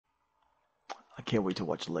I can't wait to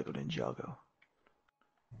watch Lego Ninjago.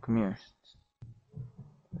 Come here.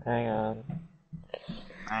 Hang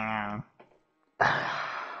on.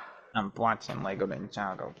 I'm watching Lego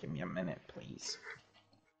Ninjago. Give me a minute, please.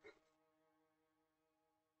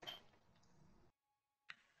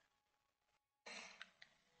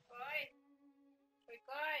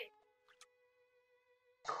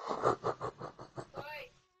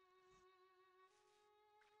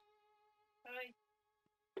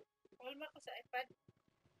 Hulma ko sa iPad.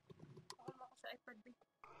 Hulma ko sa iPad, B.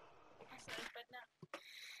 Sa iPad na.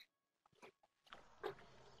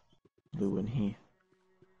 Lou and he.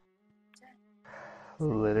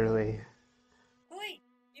 Literally. Uy!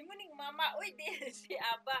 Di mo ning mama. Uy, di si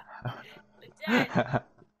Aba. Diyan.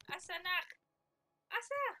 Asa nak?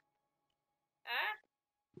 Asa? Ha?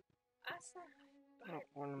 Asa?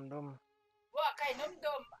 Wa kay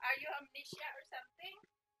numdum. Are you amnesia or something?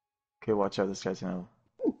 Okay, watch out. This guy's gonna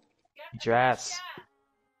eat your ass.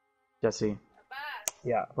 Jesse.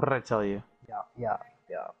 Yeah. What did I tell you? Yeah.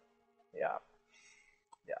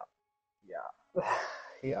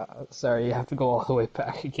 Yeah. Sorry, you have to go all the way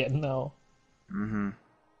back again now. Mm-hmm.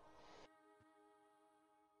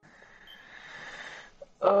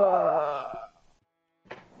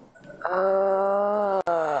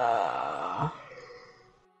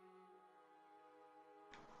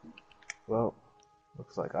 Well,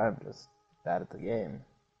 looks like I'm just bad at the game.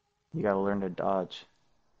 You gotta learn to dodge.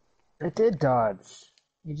 I did dodge.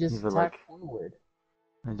 You just Yeah, but, attack like- forward.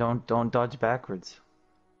 And don't dodge backwards.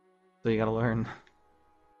 So you gotta learn.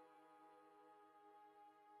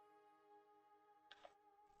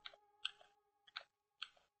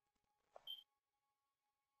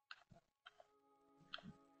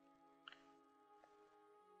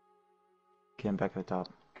 Okay, I'm back at the top.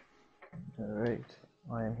 Alright,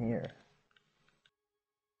 I am here.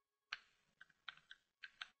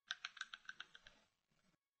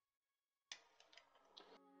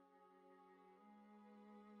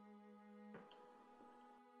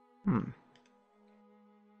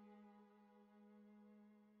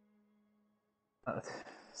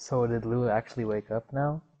 So did Lou actually wake up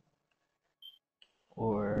now?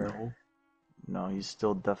 Or... No, he's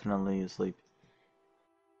still definitely asleep.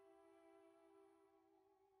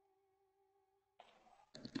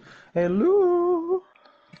 Hello.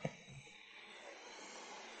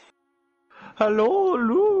 Hello,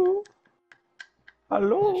 Lou.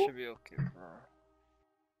 Hello. That should be okay, bro.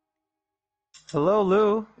 Hello,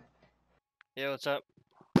 Lou. Yeah, what's up?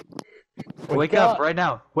 Wake up right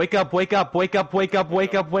now. Wake up. Well, Wake up.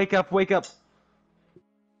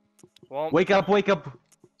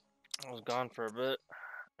 I was gone for a bit.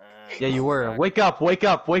 Yeah, you were. Back. Wake up. Wake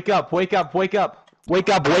up.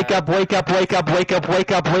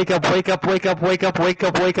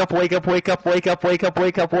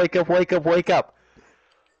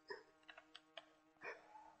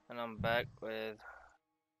 And I'm back with...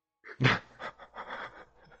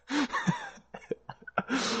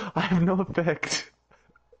 I have no effect.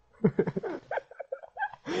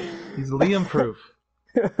 He's Liam proof.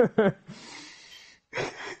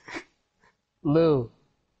 Lou.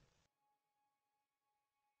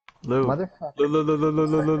 Lou. Motherfucker.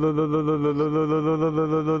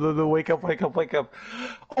 Wake up.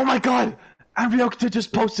 Oh my god! Anri Okita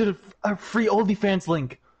just posted a free Onlyfans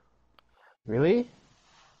link. Really?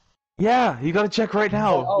 Yeah, you gotta check right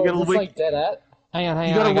now. Oh, You gotta is this wake. like dead at? Hang on.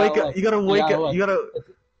 You gotta wake up. look. You gotta wake up. look. You gotta.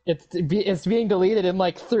 It's being deleted in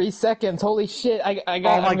like 3 seconds. Holy shit! I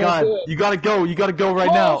got. Oh my I'm gonna god! do it. You gotta go. You gotta go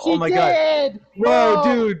right now. She Oh my god! did! Whoa,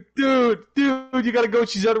 Whoa! dude! You gotta go.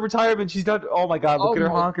 She's out of retirement. She's not. Oh my god! Look at her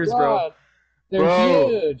my honkers, God. bro. They're Bro.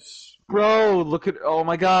 huge. Bro, look at. Oh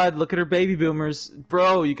my god! Look at her baby boomers,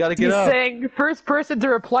 bro. You gotta get He's up, saying first person to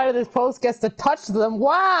reply to this post gets to touch them.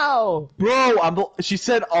 Wow! bro. She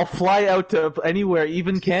said I'll fly out to anywhere,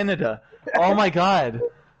 even Canada. Oh my god!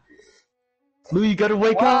 Lou, you gotta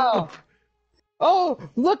wake Wow. up. Oh,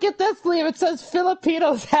 look at this, Liam. It says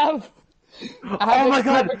Filipinos have Oh my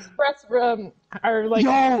god! express are like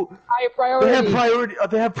Yo, high priority. they have priority.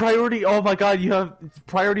 They have priority. Oh my god, you have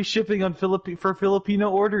priority shipping on for Filipino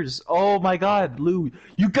orders. Oh my god, Lou,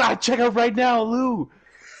 you gotta check out right now, Lou.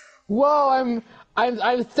 Whoa,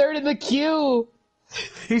 I'm third in the queue.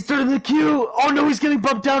 He's third in the queue. Oh no, he's getting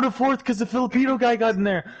bumped down to fourth because the Filipino guy got in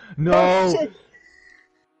there. No. Oh, shit.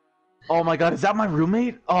 Oh my god, is that my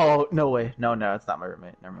roommate? Oh no way. No, it's not my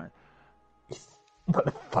roommate. Never mind.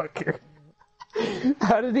 Motherfucker.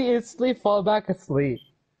 How did he instantly fall back asleep?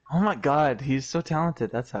 Oh my god, he's so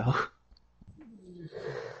talented. That's how.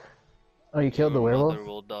 Oh, you killed the werewolf? Mother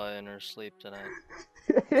will die in her sleep tonight.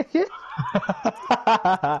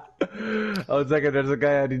 Oh, second, there's a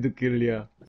guy I need to kill, yeah.